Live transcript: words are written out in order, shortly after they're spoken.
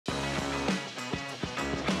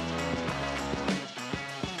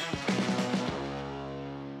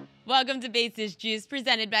Welcome to Basis Juice,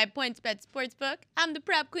 presented by PointsBet Sportsbook. I'm the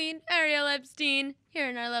prop queen, Ariel Epstein, here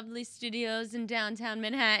in our lovely studios in downtown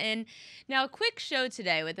Manhattan. Now, a quick show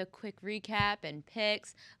today with a quick recap and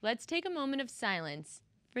picks. Let's take a moment of silence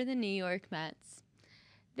for the New York Mets.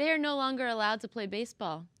 They are no longer allowed to play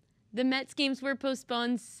baseball. The Mets games were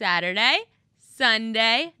postponed Saturday,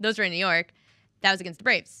 Sunday. Those were in New York. That was against the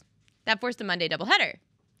Braves. That forced a Monday doubleheader.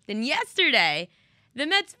 Then yesterday, the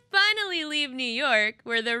Mets finally leave New York,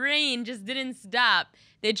 where the rain just didn't stop.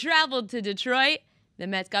 They traveled to Detroit. The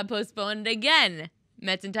Mets got postponed again.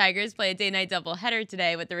 Mets and Tigers play a day-night doubleheader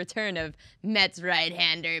today with the return of Mets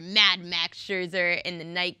right-hander Mad Max Scherzer in the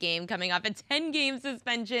night game, coming off a 10-game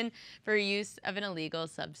suspension for use of an illegal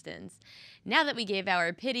substance. Now that we gave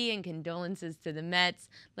our pity and condolences to the Mets,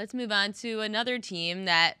 let's move on to another team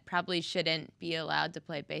that probably shouldn't be allowed to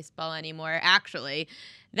play baseball anymore. Actually,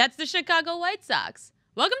 that's the Chicago White Sox.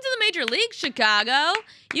 Welcome to the Major League, Chicago.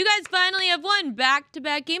 You guys finally have won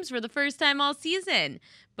back-to-back games for the first time all season,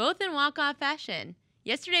 both in walk-off fashion.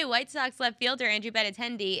 Yesterday, White Sox left fielder Andrew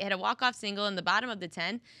Benintendi hit a walk-off single in the bottom of the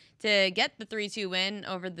 10th to get the 3-2 win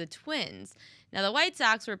over the Twins. Now, the White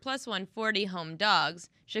Sox were plus 140 home dogs.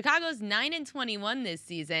 Chicago's 9-21 this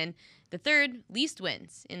season, the third least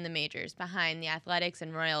wins in the majors, behind the Athletics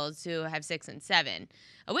and Royals, who have 6-7.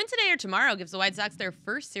 A win today or tomorrow gives the White Sox their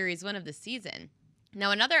first series win of the season. Now,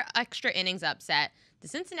 another extra innings upset. The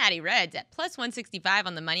Cincinnati Reds, at plus 165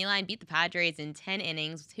 on the money line, beat the Padres in 10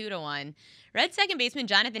 innings, 2-1. Reds second baseman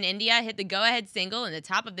Jonathan India hit the go-ahead single in the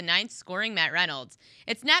top of the ninth, scoring Matt Reynolds.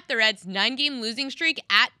 It snapped the Reds' 9-game losing streak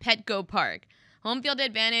at Petco Park. Home field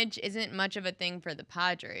advantage isn't much of a thing for the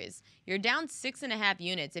Padres. You're down 6.5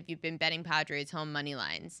 units if you've been betting Padres home money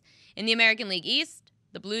lines. In the American League East,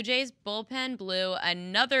 the Blue Jays bullpen blew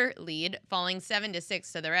another lead, falling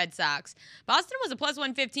 7-6 to the Red Sox. Boston was a plus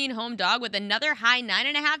 115 home dog with another high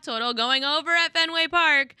 9.5 total going over at Fenway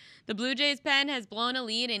Park. The Blue Jays pen has blown a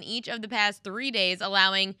lead in each of the past 3 days,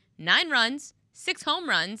 allowing 9 runs, 6 home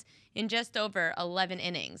runs in just over 11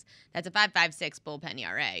 innings. That's a 5.56 bullpen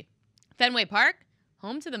ERA. Fenway Park,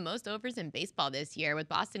 home to the most overs in baseball this year, with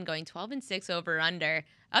Boston going 12-6 over-under,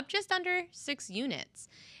 up just under 6 units.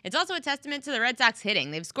 It's also a testament to the Red Sox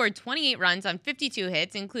hitting. They've scored 28 runs on 52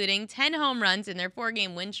 hits, including 10 home runs in their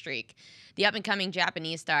 4-game win streak. The up-and-coming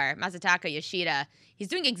Japanese star, Masataka Yoshida, he's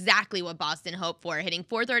doing exactly what Boston hoped for, hitting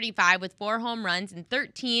 .435 with 4 home runs and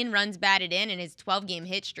 13 runs batted in his 12-game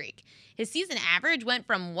hit streak. His season average went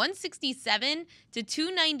from 167 to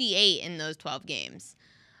 298 in those 12 games.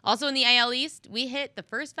 Also in the AL East, we hit the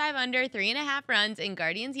first 5 under, 3.5 runs in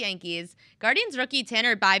Guardians-Yankees. Guardians rookie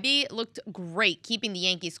Tanner Bybee looked great, keeping the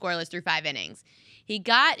Yankees scoreless through 5 innings. He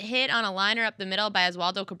got hit on a liner up the middle by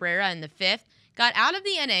Oswaldo Cabrera in the 5th, got out of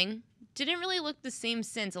the inning, didn't really look the same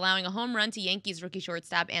since, allowing a home run to Yankees rookie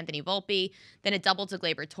shortstop Anthony Volpe, then a double to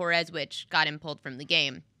Gleyber Torres, which got him pulled from the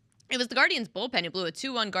game. It was the Guardians' bullpen who blew a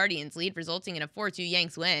 2-1 Guardians lead, resulting in a 4-2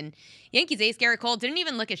 Yanks win. Yankees ace Gerrit Cole didn't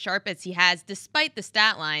even look as sharp as he has, despite the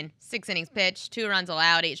stat line. 6 innings pitched, 2 runs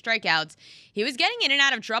allowed, 8 strikeouts. He was getting in and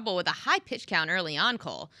out of trouble with a high pitch count early on,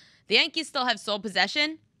 Cole. The Yankees still have sole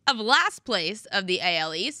possession of last place of the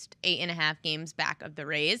AL East, 8.5 games back of the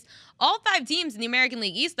Rays. All 5 teams in the American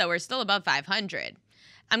League East, though, are still above 500.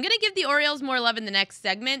 I'm going to give the Orioles more love in the next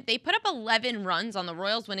segment. They put up 11 runs on the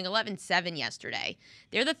Royals, winning 11-7 yesterday.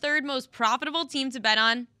 They're the 3rd most profitable team to bet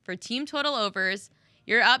on for team total overs.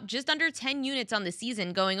 You're up just under 10 units on the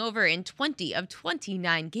season, going over in 20 of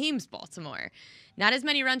 29 games, Baltimore. Not as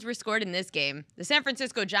many runs were scored in this game. The San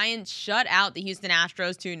Francisco Giants shut out the Houston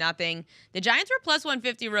Astros 2-0. The Giants were plus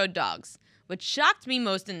 150 road dogs, which shocked me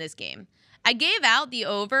most in this game. I gave out the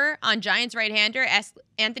over on Giants right-hander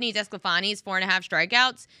Anthony Desclafani's 4.5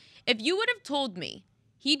 strikeouts. If you would have told me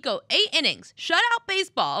he'd go 8 innings, shut out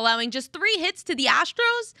baseball, allowing just 3 hits to the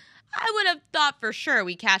Astros, I would have thought for sure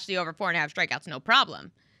we cashed the over 4.5 strikeouts, no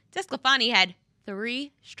problem. Desclafani had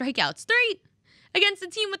 3 strikeouts, 3, against the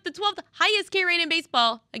team with the 12th highest K rate in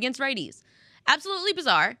baseball against righties. Absolutely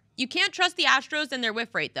bizarre. You can't trust the Astros and their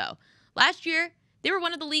whiff rate, though. Last year, they were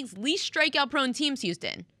one of the league's least strikeout-prone teams,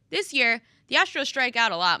 Houston. This year, the Astros strike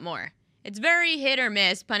out a lot more. It's very hit or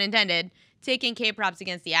miss, pun intended. Taking K-props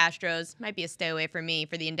against the Astros might be a stay away for me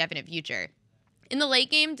for the indefinite future. In the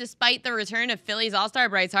late game, despite the return of Phillies all-star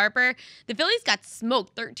Bryce Harper, the Phillies got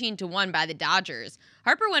smoked 13-1 by the Dodgers.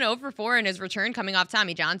 Harper went 0-4 in his return coming off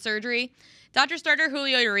Tommy John surgery. Dodger starter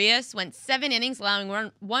Julio Urias went 7 innings,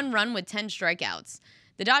 allowing 1 run with 10 strikeouts.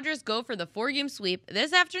 The Dodgers go for the 4-game sweep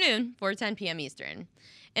this afternoon, 4:10 p.m. Eastern.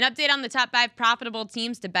 An update on the top 5 profitable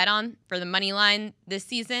teams to bet on for the money line this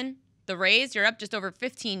season. The Rays, you're up just over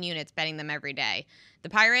 15 units betting them every day. The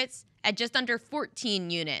Pirates, at just under 14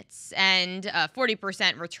 units and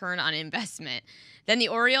 40% return on investment. Then the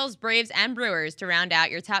Orioles, Braves, and Brewers to round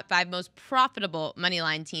out your top 5 most profitable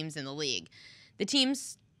moneyline teams in the league. The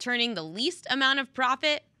teams turning the least amount of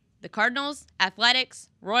profit: the Cardinals, Athletics,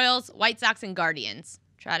 Royals, White Sox, and Guardians.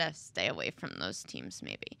 Try to stay away from those teams,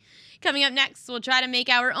 maybe. Coming up next, we'll try to make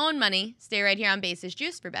our own money. Stay right here on Basis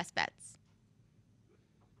Juice for best bets.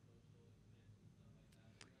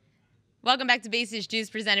 Welcome back to Basis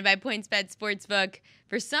Juice, presented by PointsBet Sportsbook.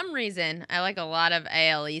 For some reason, I like a lot of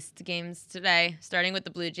AL East games today, starting with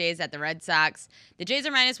the Blue Jays at the Red Sox. The Jays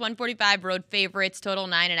are minus 145 road favorites, total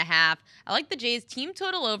 9.5. I like the Jays team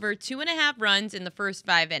total over 2.5 runs in the first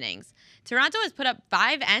 5 innings. Toronto has put up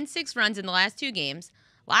 5 and 6 runs in the last 2 games.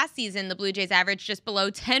 Last season, the Blue Jays averaged just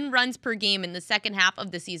below 10 runs per game in the second half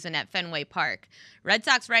of the season at Fenway Park. Red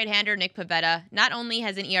Sox right-hander Nick Pivetta not only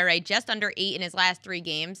has an ERA just under 8 in his last 3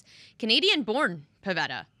 games, Canadian-born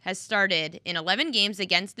Pivetta has started in 11 games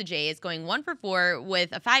against the Jays, going 1 for 4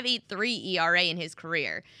 with a 5.83 ERA in his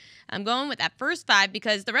career. I'm going with that first 5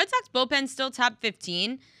 because the Red Sox bullpen's still top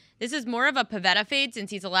 15. This is more of a Pivetta fade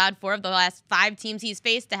since he's allowed 4 of the last 5 teams he's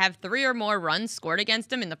faced to have 3 or more runs scored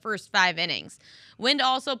against him in the first 5 innings. Wind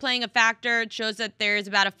also playing a factor. It shows that there's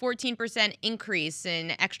about a 14% increase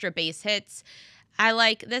in extra base hits. I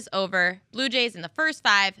like this over. Blue Jays in the first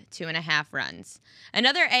 5, 2.5 runs.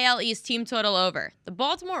 Another AL East team total over. The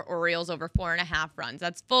Baltimore Orioles over 4.5 runs.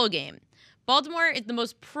 That's full game. Baltimore is the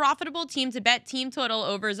most profitable team to bet team total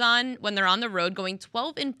overs on when they're on the road, going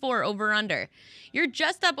 12-4 over-under. You're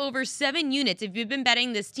just up over 7 units if you've been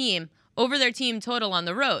betting this team over their team total on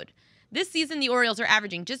the road. This season, the Orioles are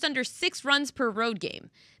averaging just under 6 runs per road game.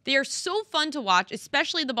 They are so fun to watch,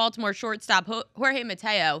 especially the Baltimore shortstop Jorge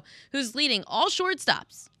Mateo, who's leading all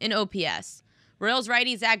shortstops in OPS. Royals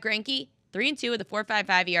righty Zach Greinke, 3-2 with a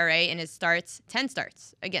 4.55 ERA in his 10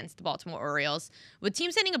 starts against the Baltimore Orioles, with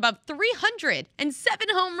teams hitting above 307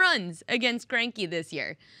 home runs against Greinke this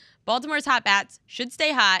year. Baltimore's hot bats should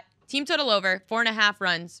stay hot. Team total over 4.5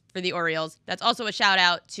 runs for the Orioles. That's also a shout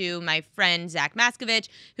out to my friend Zach Maskovich,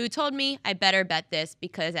 who told me I better bet this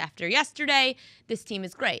because after yesterday, this team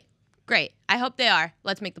is great. Great. I hope they are.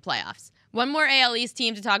 Let's make the playoffs. One more AL East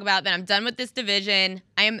team to talk about, then I'm done with this division.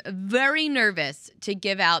 I am very nervous to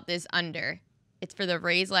give out this under. It's for the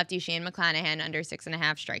Rays lefty Shane McClanahan, under 6.5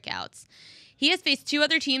 strikeouts. He has faced 2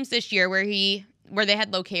 other teams this year where they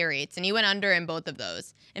had low K rates, and he went under in both of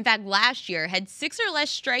those. In fact, last year had 6 or less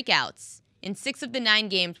strikeouts in 6 of the 9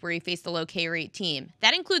 games where he faced a low K rate team.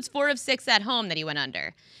 That includes 4 of 6 at home that he went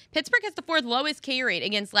under. Pittsburgh has the 4th lowest K rate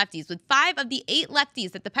against lefties, with 5 of the 8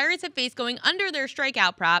 lefties that the Pirates have faced going under their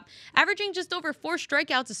strikeout prop, averaging just over 4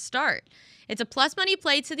 strikeouts a start. It's a plus money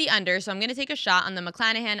play to the under, so I'm going to take a shot on the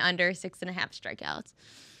McClanahan under 6.5 strikeouts.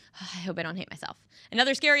 I hope I don't hate myself.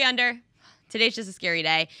 Another scary under. Today's just a scary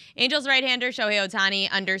day. Angels right-hander Shohei Ohtani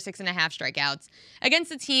under 6.5 strikeouts.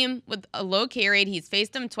 Against a team with a low K rate, he's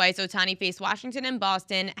faced them twice. Ohtani faced Washington and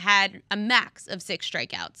Boston, had a max of 6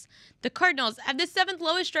 strikeouts. The Cardinals have the 7th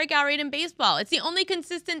lowest strikeout rate in baseball. It's the only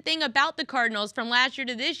consistent thing about the Cardinals from last year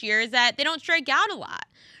to this year is that they don't strike out a lot.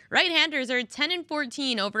 Right-handers are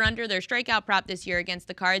 10-14 over under their strikeout prop this year against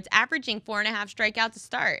the Cards, averaging 4.5 strikeouts to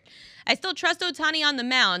start. I still trust Ohtani on the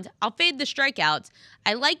mound. I'll fade the strikeouts.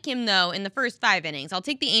 I like him, though, in the first 5 innings. I'll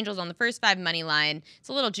take the Angels on the first 5 money line. It's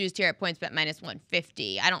a little juiced here at PointsBet minus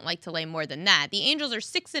 150. I don't like to lay more than that. The Angels are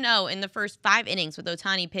 6-0 in the first 5 innings with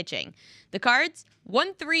Ohtani pitching. The Cards,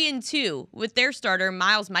 1-3-2 with their starter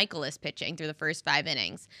Miles Michaelis pitching through the first 5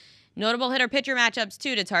 innings. Notable hitter-pitcher matchups,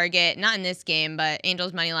 too, to target. Not in this game, but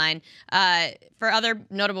Angels' money line. For other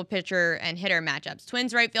notable pitcher and hitter matchups,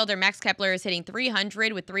 Twins right fielder Max Kepler is hitting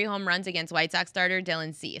 .300 with 3 home runs against White Sox starter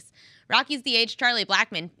Dylan Cease. Rockies DH Charlie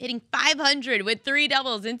Blackmon hitting .500 with 3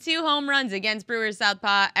 doubles and 2 home runs against Brewers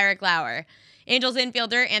southpaw Eric Lauer. Angels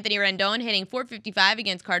infielder Anthony Rendon hitting .455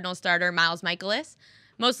 against Cardinals starter Miles Michaelis.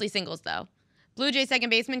 Mostly singles, though. Blue Jays second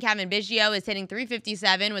baseman Kevin Biggio is hitting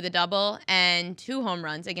 .357 with a double and 2 home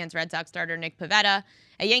runs against Red Sox starter Nick Pivetta.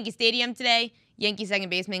 At Yankee Stadium today, Yankee second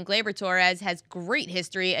baseman Gleyber Torres has great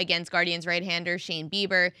history against Guardians right-hander Shane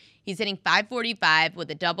Bieber. He's hitting .545 with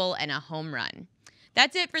a double and a home run.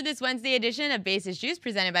 That's it for this Wednesday edition of Basis Juice,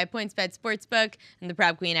 presented by PointsBet Sportsbook and the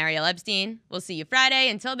prop queen Ariel Epstein. We'll see you Friday.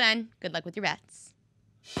 Until then, good luck with your bets.